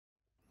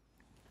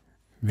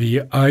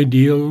The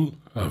Ideal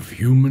of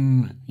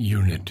Human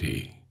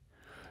Unity,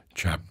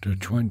 Chapter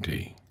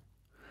 20.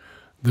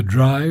 The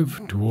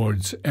Drive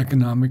Towards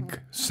Economic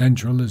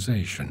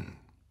Centralization.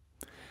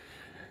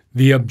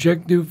 The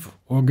objective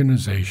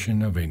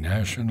organization of a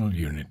national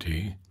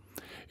unity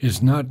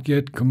is not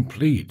yet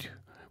complete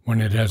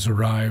when it has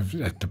arrived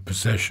at the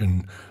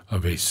possession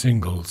of a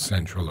single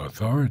central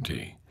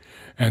authority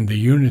and the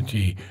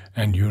unity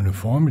and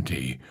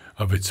uniformity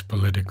of its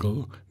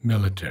political,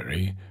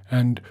 military,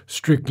 and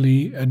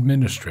strictly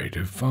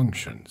administrative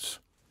functions.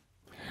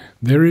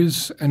 There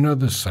is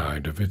another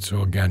side of its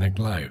organic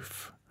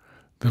life,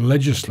 the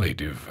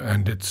legislative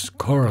and its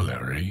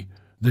corollary,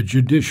 the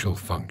judicial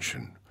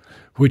function,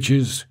 which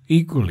is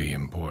equally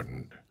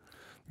important.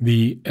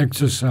 The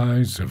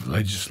exercise of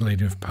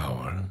legislative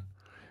power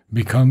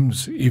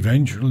becomes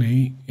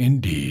eventually,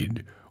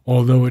 indeed,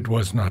 although it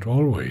was not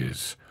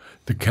always,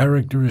 the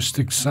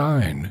characteristic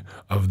sign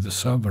of the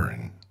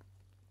sovereign.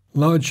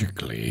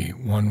 Logically,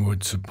 one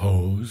would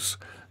suppose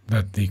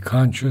that the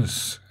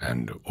conscious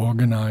and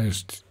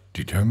organized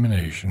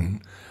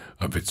determination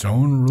of its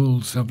own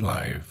rules of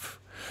life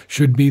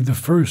should be the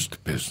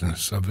first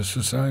business of a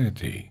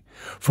society,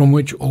 from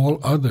which all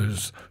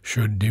others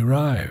should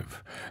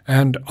derive,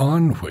 and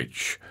on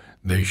which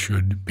they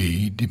should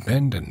be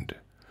dependent,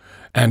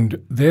 and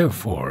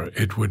therefore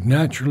it would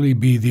naturally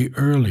be the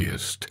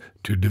earliest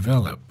to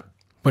develop.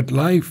 But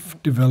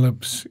life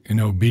develops in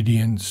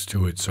obedience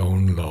to its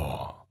own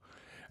law,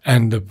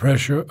 and the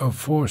pressure of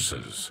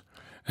forces,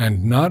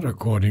 and not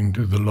according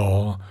to the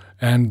law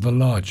and the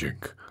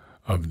logic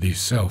of the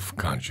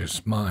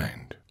self-conscious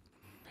mind.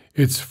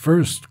 Its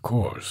first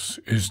course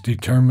is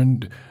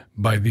determined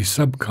by the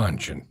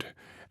subconscious,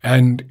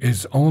 and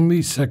is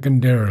only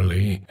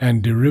secondarily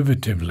and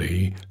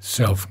derivatively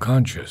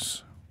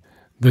self-conscious.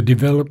 The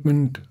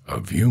development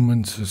of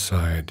human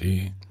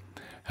society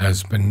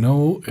has been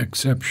no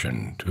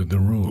exception to the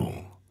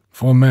rule.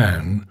 For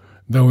man,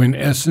 though in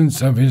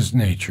essence of his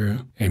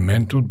nature a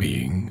mental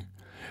being,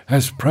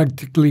 has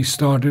practically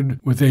started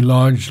with a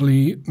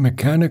largely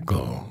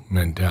mechanical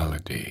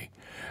mentality.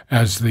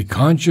 As the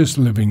conscious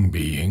living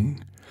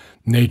being,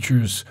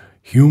 nature's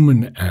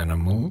human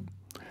animal,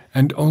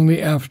 and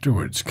only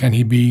afterwards can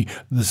he be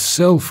the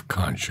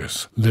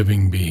self-conscious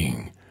living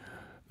being,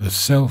 the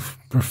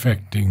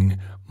self-perfecting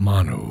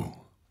Manu.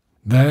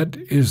 That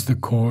is the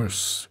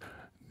course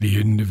the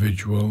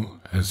individual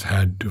has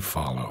had to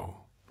follow.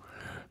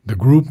 The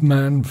group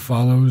man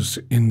follows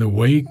in the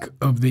wake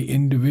of the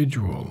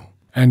individual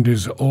and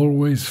is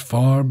always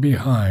far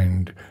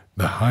behind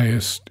the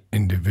highest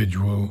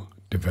individual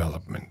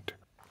development.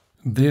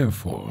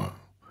 Therefore,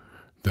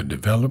 the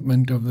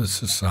development of the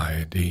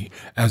society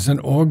as an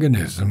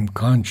organism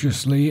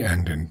consciously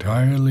and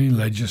entirely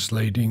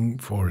legislating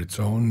for its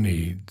own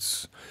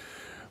needs,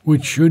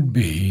 which should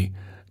be,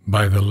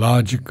 by the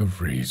logic of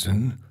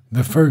reason,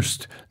 the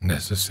first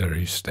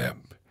necessary step,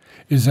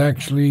 is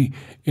actually,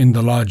 in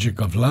the logic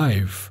of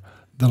life,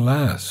 the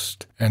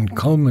last and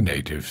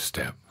culminative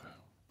step.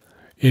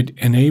 It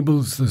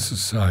enables the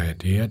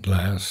society at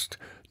last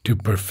to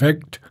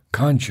perfect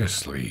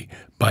consciously,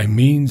 by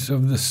means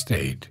of the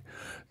state,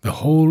 the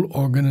whole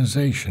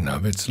organization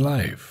of its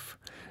life,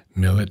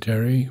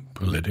 military,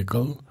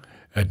 political,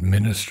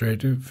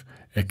 administrative,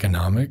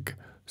 economic,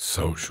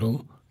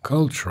 social,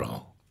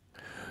 cultural.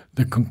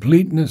 The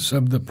completeness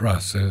of the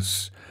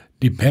process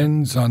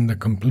depends on the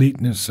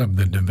completeness of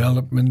the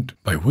development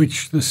by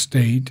which the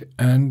state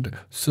and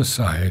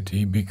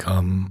society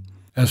become,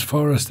 as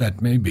far as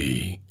that may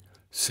be,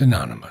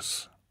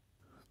 synonymous.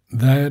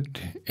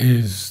 That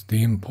is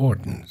the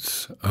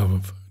importance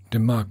of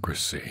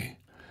democracy.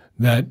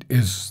 That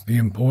is the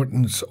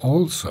importance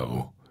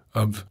also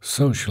of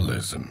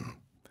socialism.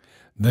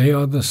 They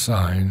are the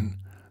sign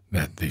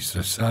that the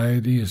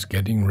society is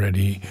getting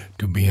ready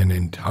to be an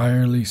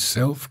entirely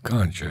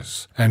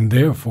self-conscious and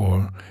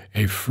therefore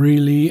a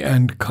freely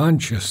and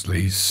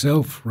consciously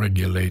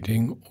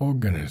self-regulating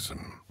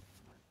organism.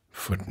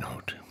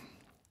 Footnote: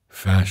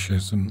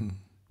 Fascism,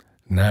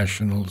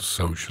 National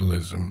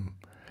Socialism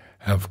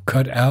have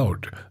cut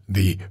out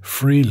the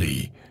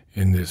freely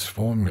in this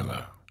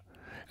formula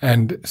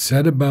and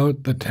set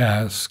about the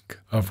task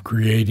of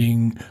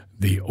creating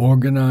the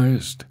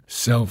organized,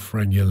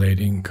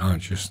 self-regulating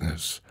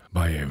consciousness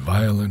by a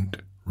violent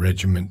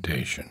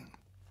regimentation.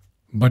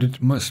 But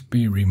it must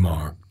be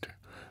remarked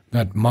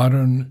that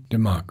modern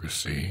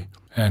democracy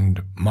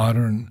and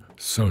modern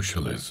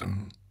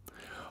socialism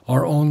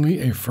are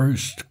only a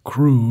first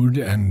crude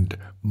and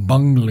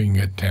bungling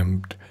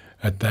attempt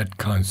at that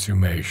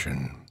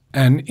consummation,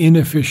 an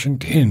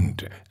inefficient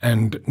hint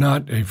and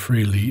not a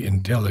freely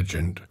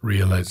intelligent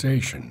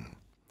realization.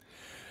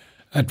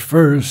 At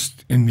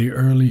first, in the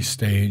early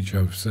stage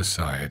of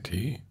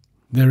society,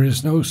 there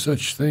is no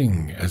such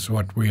thing as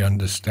what we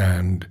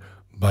understand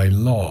by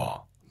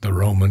law, the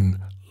Roman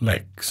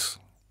lex.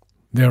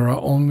 There are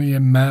only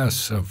a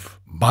mass of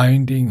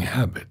binding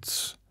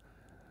habits,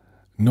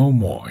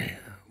 nomoi,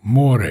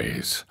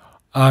 mores,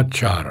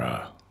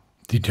 achara,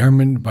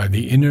 determined by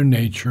the inner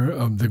nature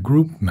of the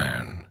group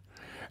man,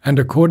 and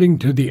according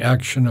to the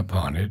action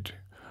upon it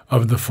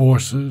of the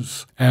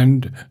forces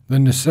and the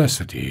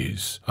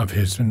necessities of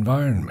his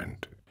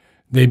environment.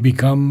 They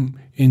become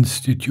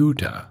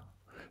instituta,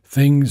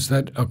 things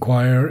that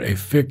acquire a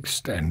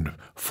fixed and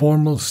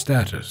formal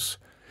status,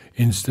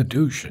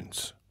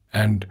 institutions,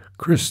 and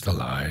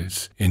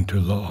crystallize into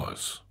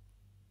laws.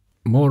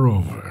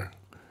 Moreover,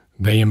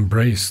 they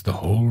embrace the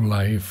whole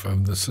life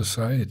of the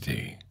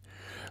society.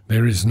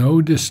 There is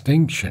no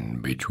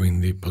distinction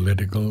between the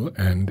political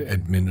and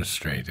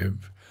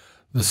administrative,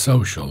 the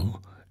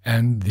social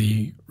and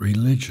the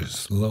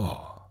religious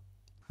law.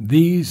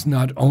 These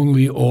not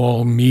only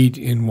all meet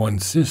in one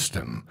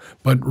system,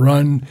 but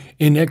run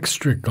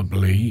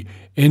inextricably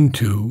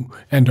into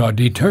and are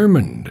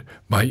determined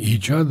by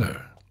each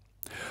other.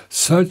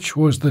 Such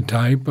was the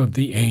type of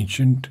the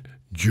ancient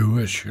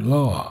Jewish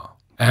law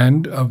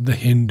and of the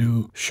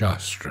Hindu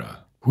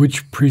Shastra,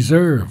 which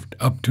preserved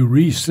up to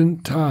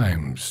recent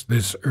times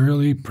this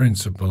early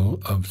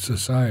principle of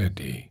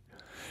society,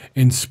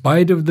 in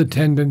spite of the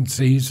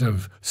tendencies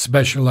of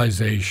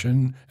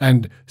specialization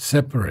and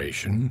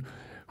separation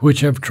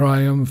which have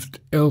triumphed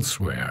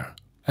elsewhere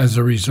as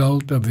a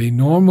result of the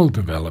normal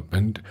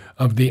development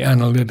of the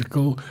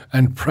analytical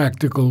and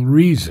practical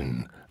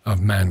reason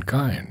of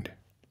mankind.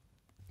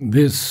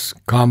 This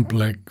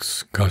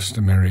complex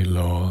customary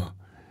law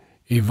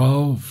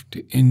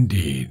evolved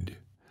indeed,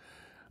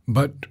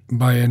 but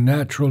by a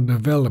natural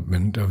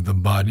development of the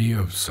body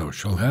of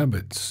social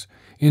habits,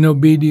 in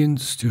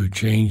obedience to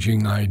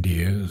changing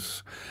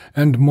ideas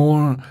and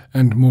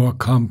more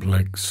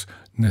complex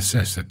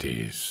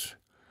necessities.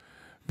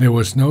 There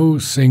was no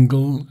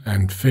single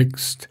and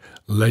fixed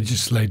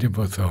legislative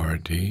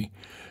authority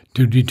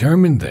to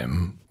determine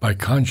them by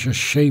conscious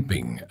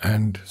shaping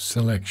and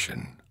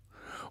selection,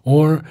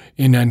 or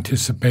in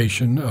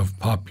anticipation of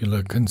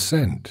popular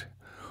consent,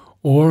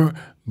 or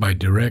by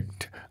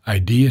direct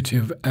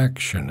ideative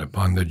action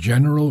upon the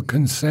general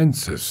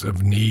consensus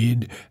of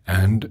need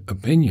and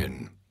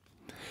opinion.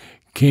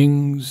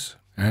 Kings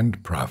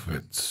and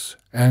prophets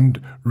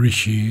and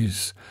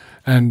rishis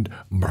and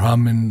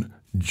Brahmin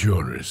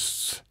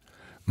jurists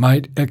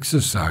might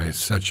exercise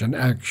such an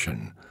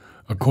action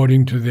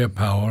according to their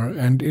power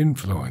and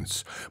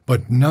influence,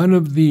 but none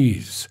of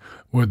these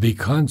were the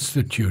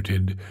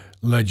constituted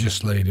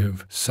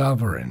legislative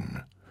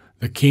sovereign.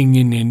 The king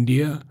in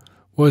India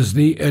was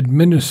the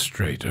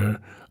administrator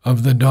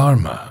of the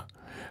Dharma,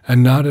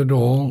 and not at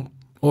all,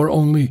 or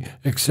only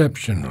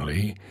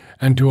exceptionally,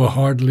 and to a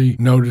hardly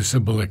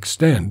noticeable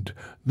extent,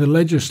 the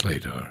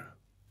legislator.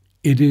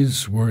 It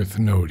is worth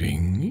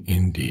noting,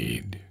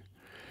 indeed,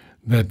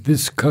 that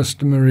this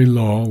customary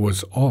law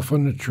was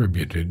often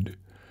attributed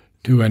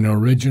to an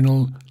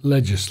original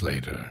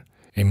legislator,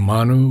 a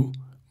Manu,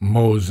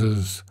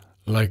 Moses,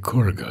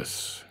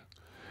 Lycurgus.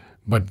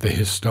 But the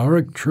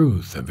historic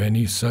truth of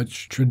any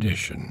such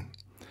tradition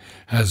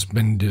has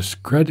been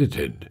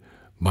discredited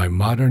by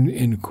modern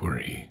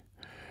inquiry,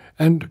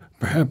 and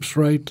perhaps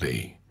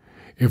rightly,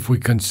 if we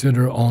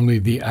consider only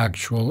the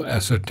actual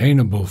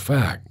ascertainable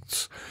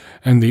facts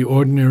and the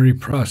ordinary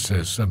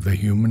process of the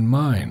human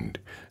mind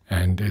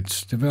and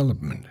its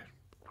development.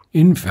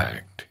 In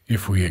fact,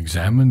 if we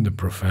examine the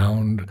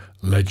profound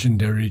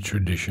legendary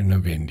tradition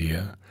of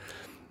India,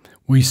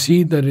 we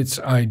see that its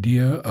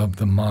idea of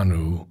the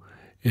Manu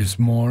is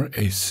more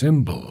a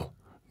symbol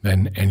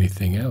than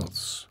anything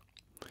else.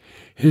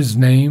 His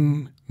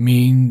name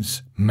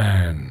means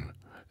man,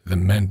 the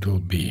mental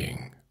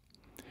being.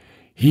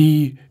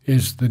 He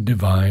is the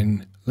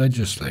divine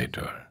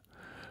legislator,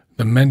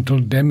 the mental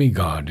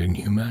demigod in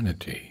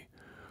humanity,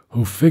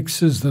 who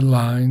fixes the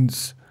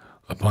lines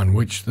upon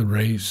which the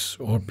race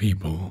or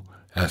people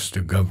has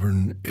to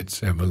govern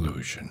its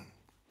evolution.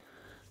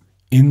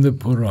 In the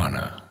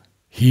Purana,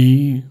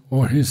 he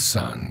or his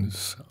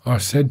sons are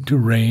said to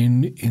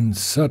reign in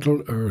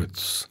subtle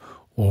earths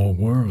or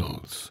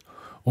worlds,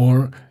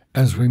 or,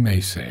 as we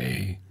may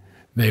say,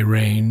 they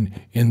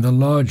reign in the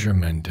larger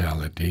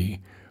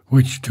mentality,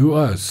 which to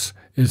us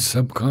is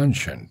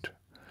subconscient,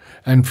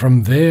 and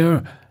from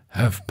there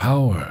have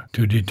power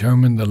to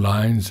determine the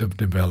lines of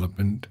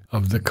development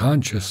of the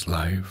conscious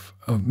life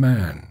of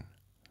man.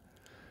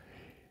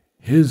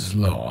 His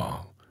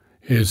law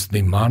is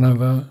the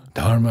Manava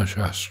Dharma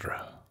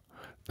Shastra,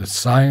 the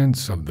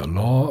science of the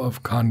law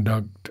of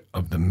conduct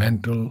of the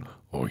mental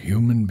or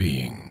human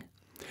being,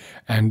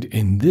 and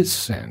in this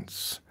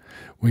sense,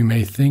 we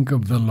may think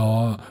of the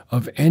law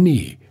of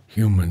any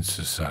human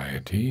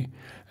society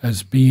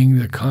as being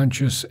the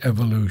conscious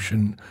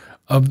evolution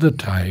of the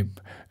type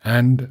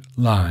and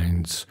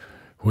lines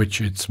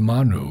which its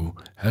Manu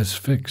has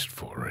fixed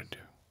for it.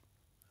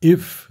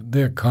 If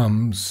there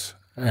comes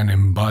an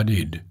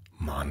embodied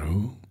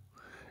Manu,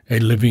 a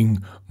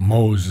living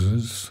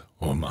Moses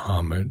or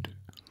Muhammad,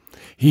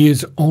 he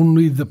is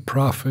only the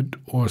prophet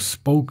or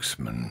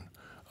spokesman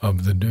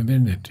of the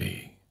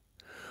divinity,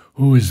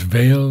 who is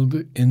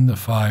veiled in the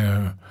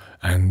fire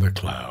and the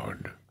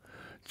cloud,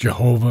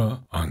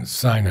 Jehovah on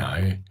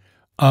Sinai,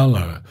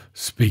 Allah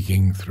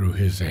speaking through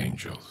his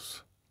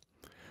angels.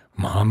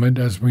 Muhammad,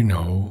 as we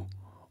know,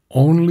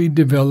 only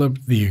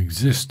developed the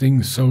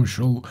existing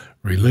social,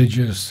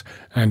 religious,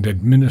 and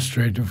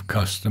administrative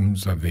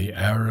customs of the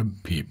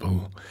Arab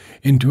people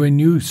into a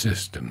new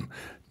system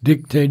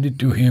dictated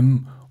to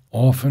him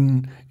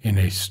often in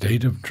a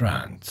state of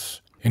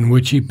trance, in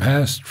which he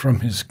passed from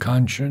his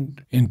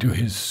conscient into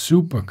his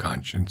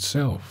superconscious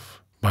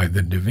self, by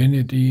the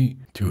divinity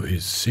to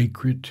his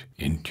secret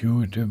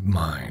intuitive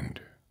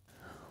mind.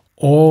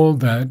 All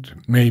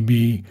that may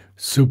be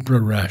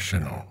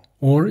suprarational,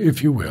 or,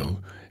 if you will,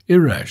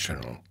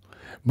 irrational,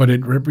 but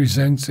it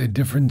represents a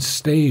different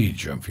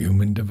stage of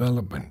human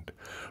development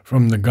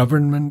from the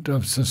government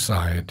of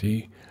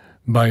society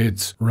by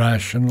its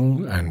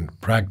rational and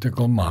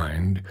practical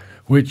mind,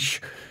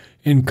 which,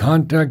 in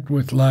contact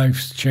with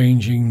life's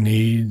changing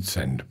needs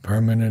and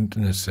permanent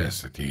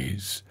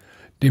necessities,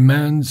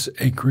 demands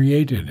a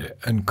created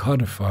and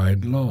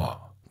codified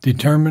law,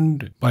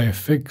 determined by a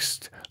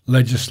fixed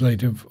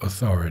legislative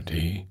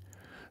authority,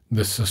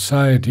 the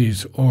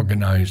society's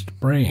organized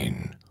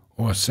brain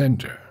or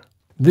center.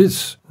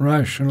 This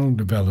rational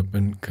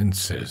development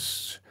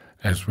consists,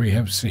 as we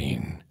have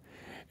seen,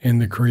 in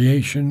the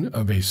creation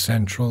of a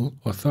central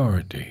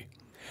authority,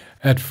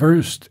 at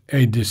first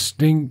a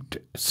distinct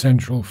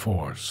central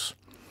force,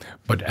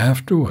 but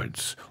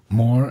afterwards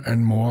more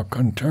and more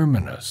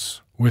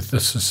conterminous with the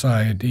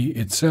society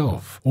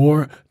itself,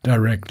 or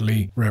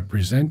directly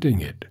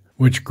representing it,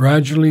 which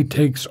gradually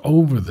takes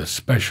over the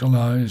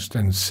specialized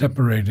and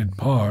separated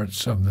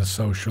parts of the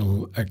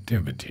social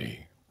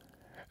activity.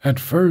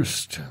 At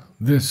first,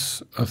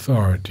 this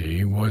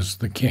authority was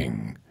the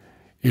king,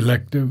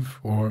 elective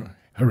or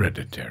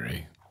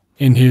hereditary,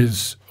 in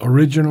his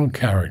original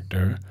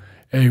character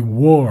a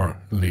war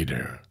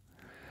leader,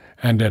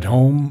 and at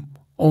home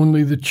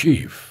only the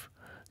chief,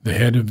 the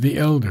head of the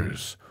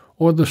elders,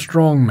 or the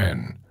strong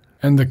men,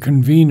 and the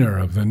convener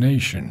of the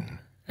nation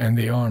and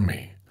the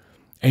army,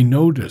 a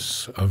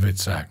notice of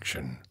its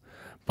action,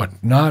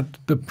 but not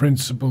the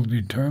principal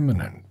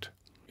determinant.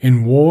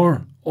 In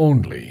war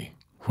only,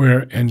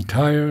 where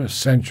entire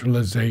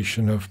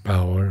centralization of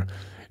power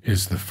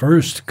is the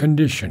first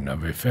condition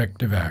of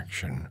effective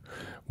action,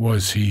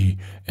 was he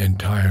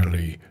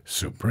entirely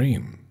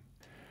supreme.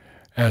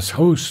 As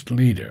host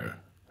leader,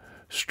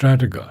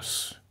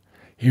 strategos,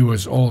 he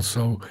was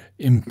also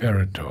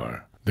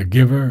imperator, the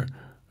giver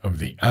of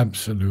the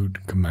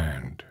absolute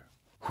command.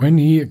 When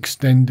he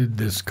extended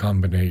this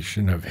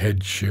combination of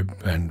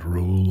headship and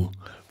rule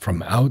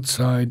from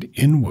outside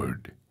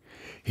inward,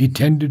 he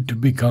tended to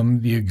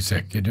become the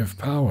executive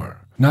power,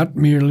 not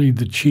merely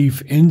the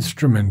chief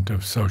instrument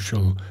of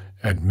social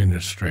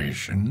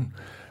administration,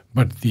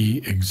 but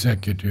the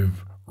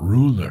executive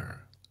ruler.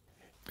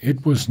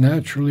 It was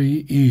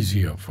naturally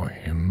easier for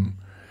him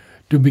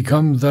to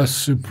become thus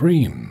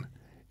supreme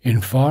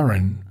in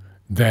foreign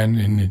than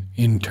in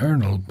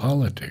internal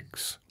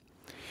politics.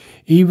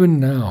 Even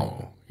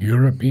now,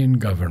 European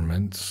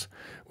governments,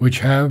 which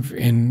have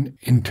in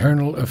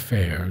internal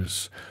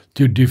affairs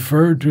to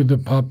defer to the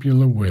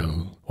popular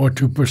will or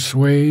to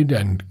persuade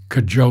and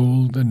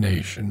cajole the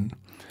nation,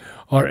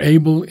 are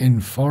able in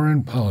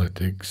foreign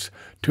politics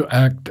to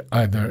act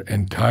either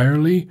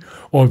entirely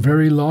or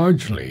very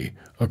largely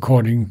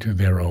according to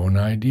their own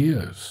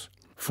ideas,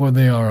 for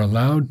they are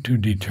allowed to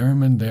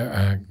determine their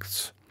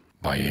acts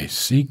by a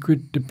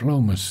secret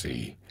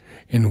diplomacy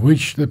in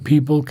which the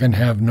people can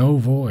have no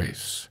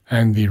voice,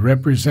 and the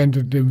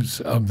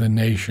representatives of the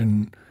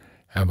nation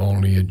have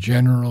only a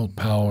general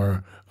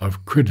power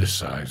of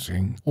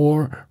criticizing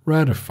or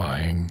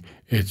ratifying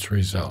its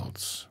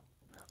results.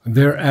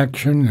 Their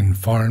action in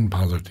foreign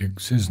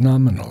politics is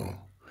nominal,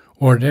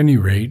 or at any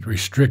rate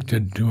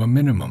restricted to a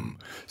minimum,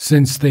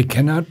 since they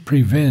cannot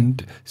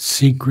prevent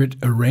secret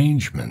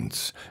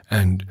arrangements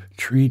and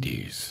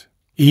treaties.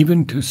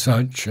 Even to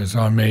such as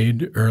are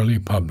made early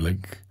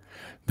public,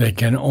 they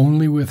can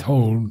only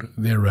withhold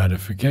their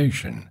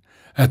ratification,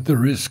 at the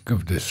risk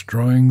of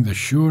destroying the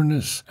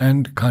sureness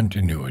and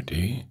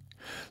continuity,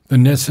 the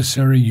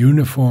necessary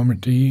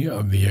uniformity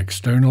of the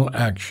external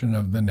action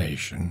of the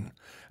nation,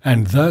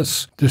 and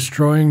thus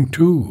destroying,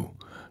 too,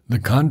 the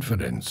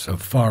confidence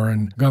of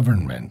foreign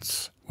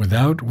governments,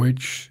 without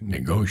which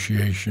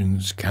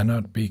negotiations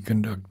cannot be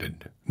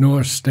conducted,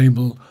 nor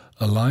stable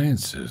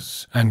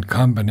alliances and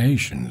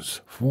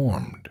combinations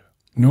formed.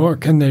 Nor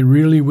can they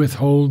really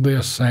withhold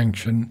their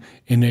sanction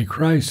in a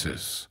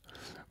crisis,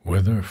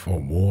 whether for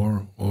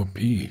war or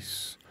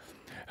peace,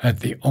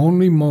 at the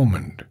only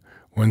moment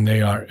when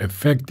they are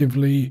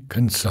effectively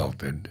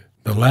consulted,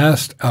 the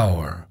last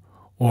hour,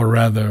 or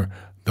rather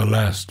the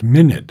last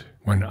minute,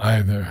 when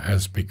either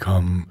has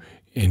become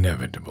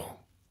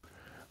inevitable.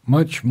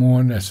 Much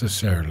more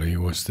necessarily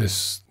was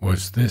this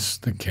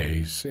the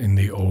case in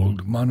the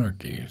old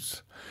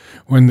monarchies,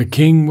 when the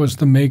king was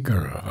the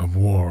maker of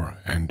war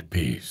and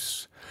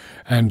peace,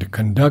 and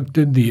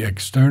conducted the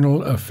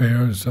external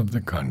affairs of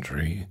the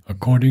country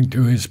according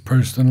to his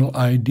personal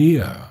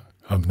idea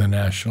of the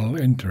national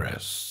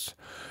interests,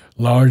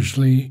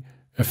 largely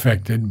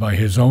affected by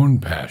his own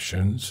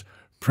passions,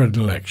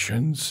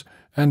 predilections,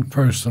 and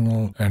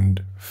personal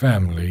and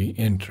family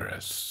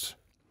interests.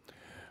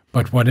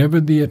 But whatever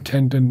the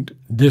attendant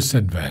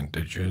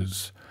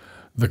disadvantages,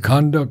 the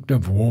conduct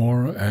of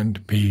war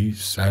and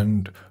peace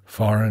and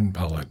foreign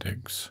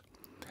politics,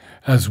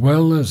 as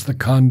well as the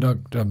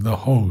conduct of the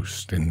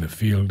host in the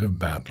field of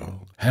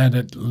battle, had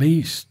at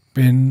least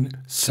been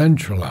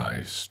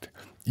centralized,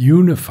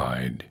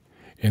 unified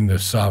in the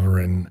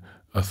sovereign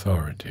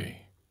authority.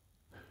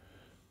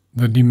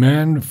 The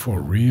demand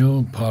for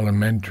real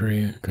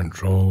parliamentary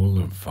control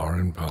of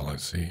foreign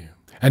policy,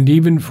 and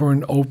even for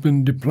an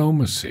open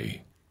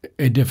diplomacy,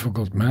 a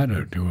difficult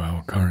matter to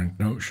our current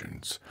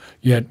notions,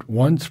 yet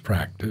once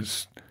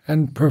practiced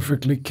and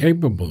perfectly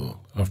capable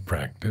of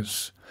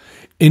practice,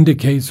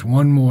 indicates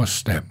one more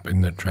step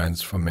in the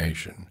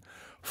transformation,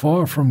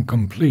 far from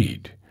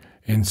complete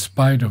in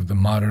spite of the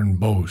modern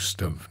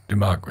boast of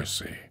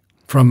democracy,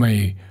 from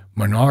a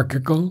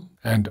monarchical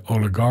and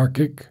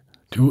oligarchic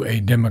to a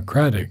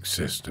democratic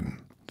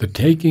system, the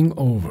taking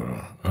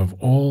over of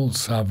all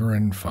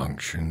sovereign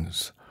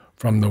functions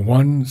from the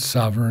one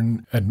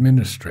sovereign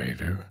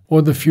administrator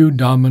or the few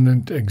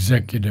dominant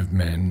executive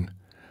men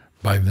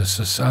by the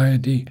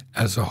society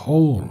as a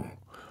whole,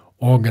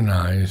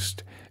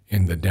 organized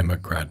in the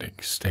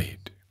democratic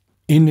state.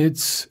 In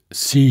its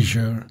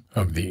seizure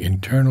of the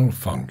internal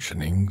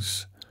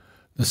functionings,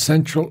 the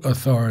central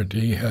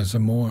authority has a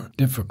more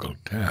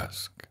difficult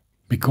task,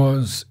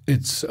 because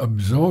its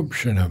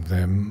absorption of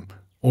them,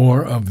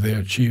 or of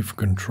their chief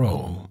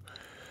control,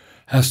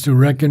 has to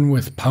reckon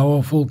with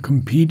powerful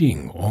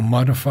competing or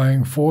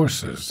modifying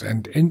forces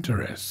and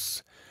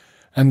interests,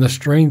 and the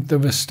strength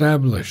of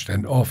established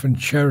and often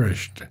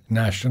cherished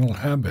national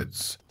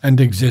habits and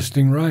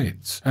existing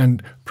rights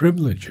and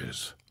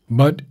privileges.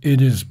 But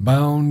it is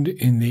bound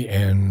in the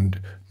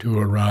end to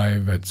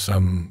arrive at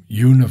some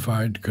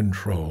unified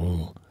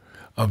control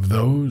of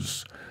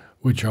those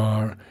which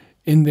are,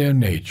 in their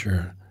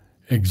nature,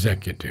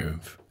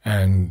 executive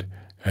and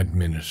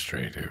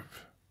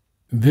administrative.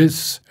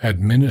 This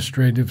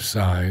administrative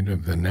side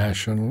of the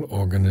national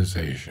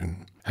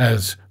organization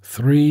has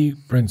three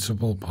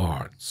principal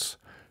parts: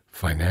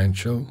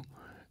 financial,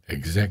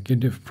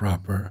 executive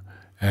proper,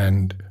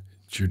 and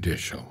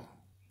judicial.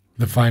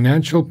 The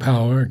financial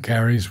power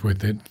carries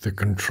with it the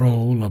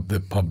control of the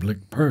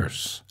public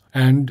purse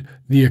and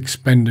the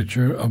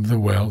expenditure of the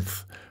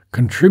wealth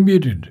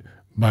contributed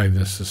by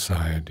the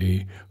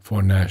society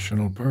for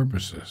national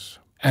purposes.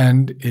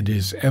 And it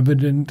is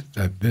evident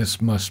that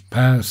this must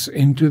pass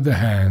into the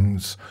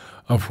hands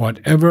of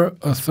whatever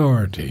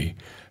authority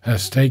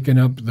has taken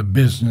up the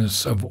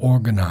business of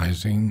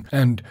organizing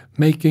and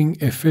making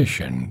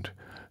efficient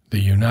the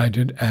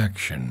united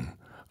action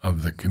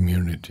of the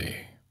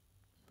community.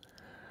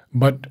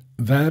 But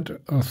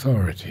that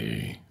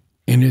authority,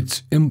 in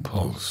its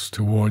impulse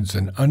towards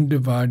an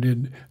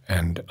undivided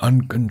and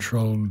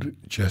uncontrolled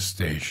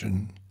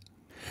gestation,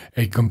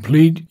 a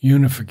complete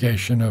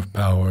unification of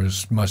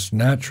powers, must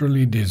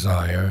naturally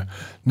desire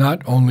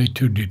not only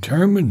to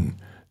determine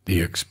the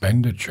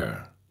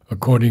expenditure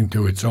according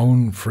to its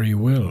own free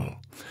will,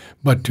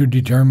 but to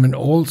determine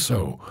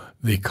also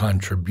the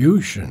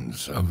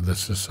contributions of the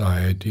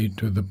society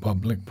to the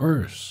public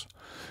purse,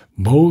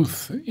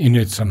 both in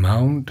its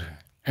amount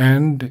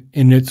and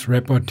in its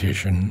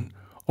repartition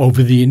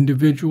over the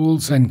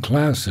individuals and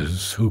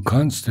classes who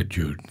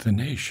constitute the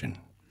nation.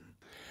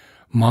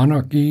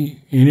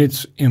 Monarchy, in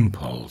its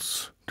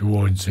impulse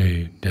towards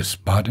a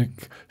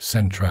despotic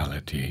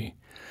centrality,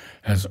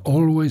 has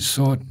always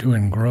sought to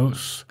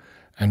engross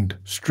and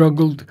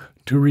struggled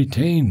to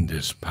retain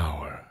this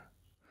power.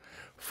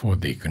 For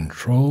the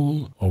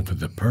control over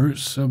the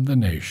purse of the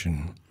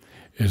nation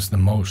is the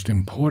most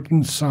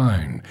important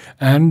sign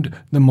and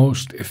the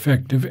most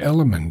effective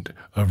element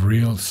of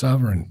real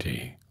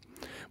sovereignty,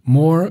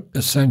 more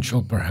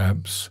essential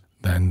perhaps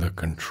than the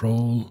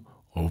control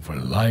over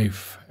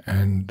life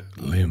and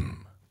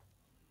limb.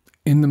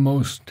 In the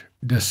most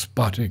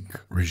despotic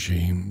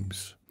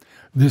regimes,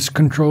 this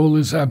control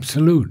is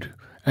absolute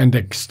and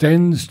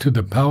extends to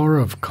the power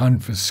of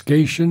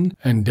confiscation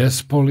and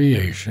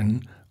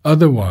despoliation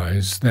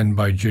otherwise than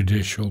by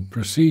judicial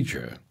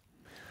procedure.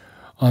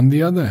 On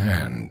the other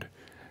hand,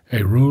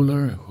 a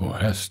ruler who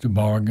has to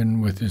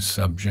bargain with his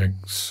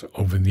subjects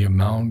over the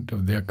amount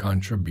of their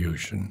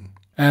contribution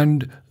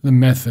and the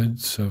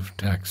methods of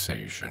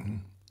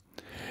taxation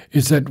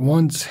is at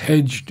once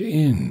hedged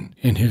in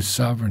his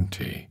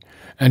sovereignty,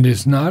 and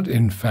is not,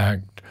 in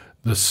fact,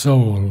 the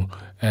sole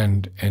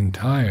and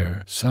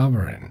entire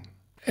sovereign.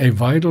 A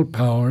vital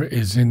power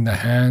is in the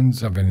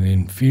hands of an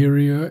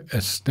inferior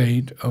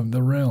estate of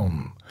the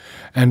realm,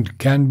 and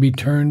can be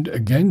turned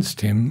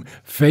against him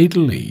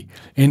fatally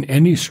in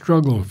any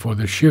struggle for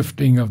the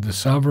shifting of the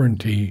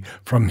sovereignty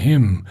from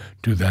him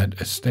to that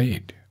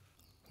estate.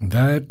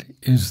 That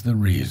is the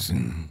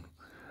reason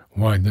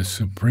why the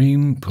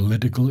supreme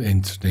political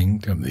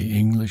instinct of the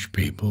English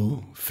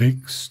people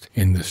fixed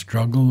in the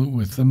struggle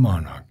with the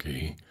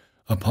monarchy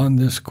upon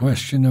this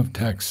question of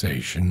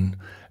taxation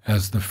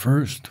as the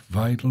first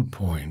vital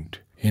point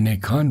in a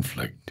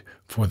conflict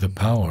for the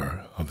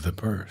power of the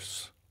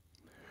purse.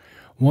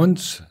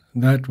 Once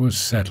that was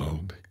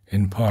settled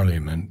in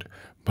Parliament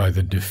by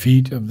the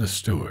defeat of the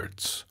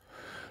Stuarts,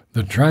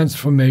 the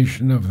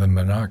transformation of the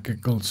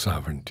monarchical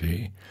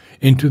sovereignty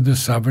into the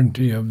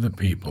sovereignty of the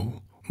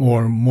people,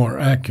 or more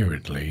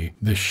accurately,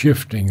 the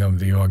shifting of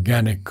the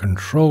organic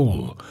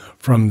control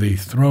from the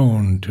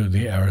throne to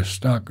the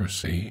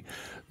aristocracy,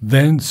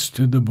 thence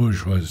to the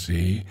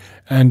bourgeoisie,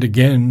 and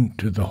again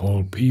to the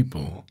whole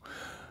people,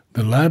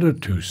 the latter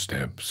two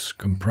steps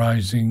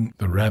comprising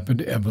the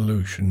rapid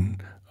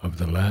evolution of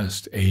the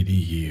last 80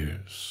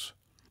 years,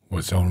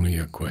 was only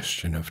a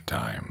question of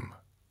time.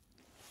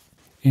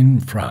 In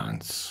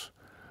France,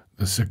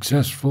 the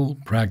successful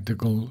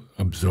practical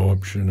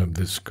absorption of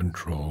this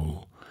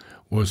control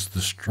was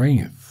the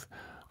strength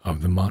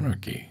of the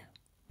monarchy.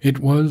 It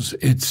was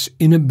its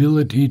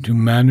inability to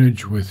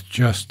manage with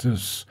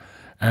justice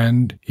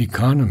and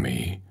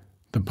economy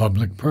the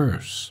public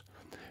purse,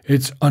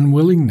 its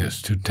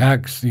unwillingness to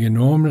tax the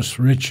enormous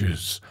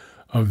riches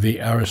of the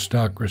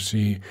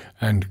aristocracy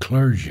and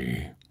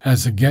clergy,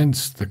 as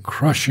against the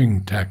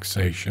crushing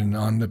taxation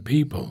on the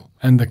people,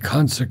 and the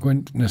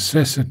consequent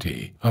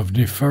necessity of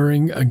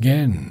deferring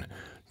again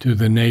to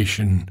the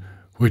nation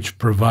which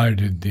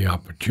provided the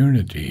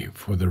opportunity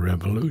for the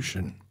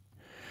revolution.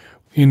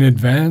 In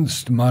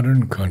advanced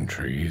modern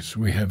countries,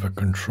 we have a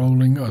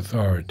controlling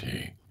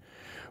authority,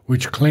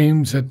 which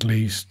claims at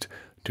least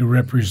to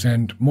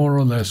represent more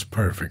or less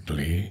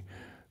perfectly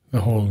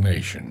the whole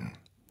nation.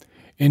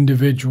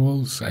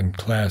 Individuals and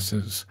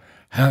classes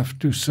have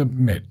to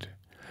submit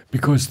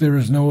because there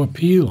is no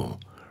appeal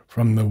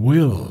from the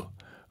will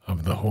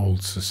of the whole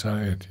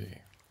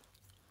society.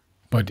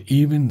 But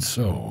even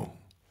so,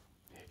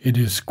 it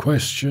is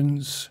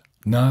questions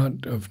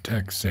not of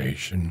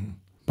taxation,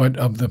 but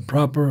of the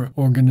proper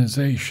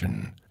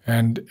organization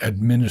and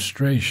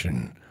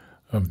administration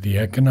of the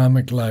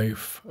economic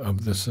life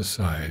of the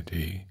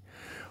society,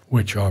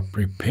 which are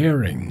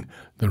preparing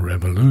the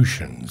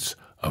revolutions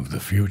of the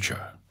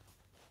future.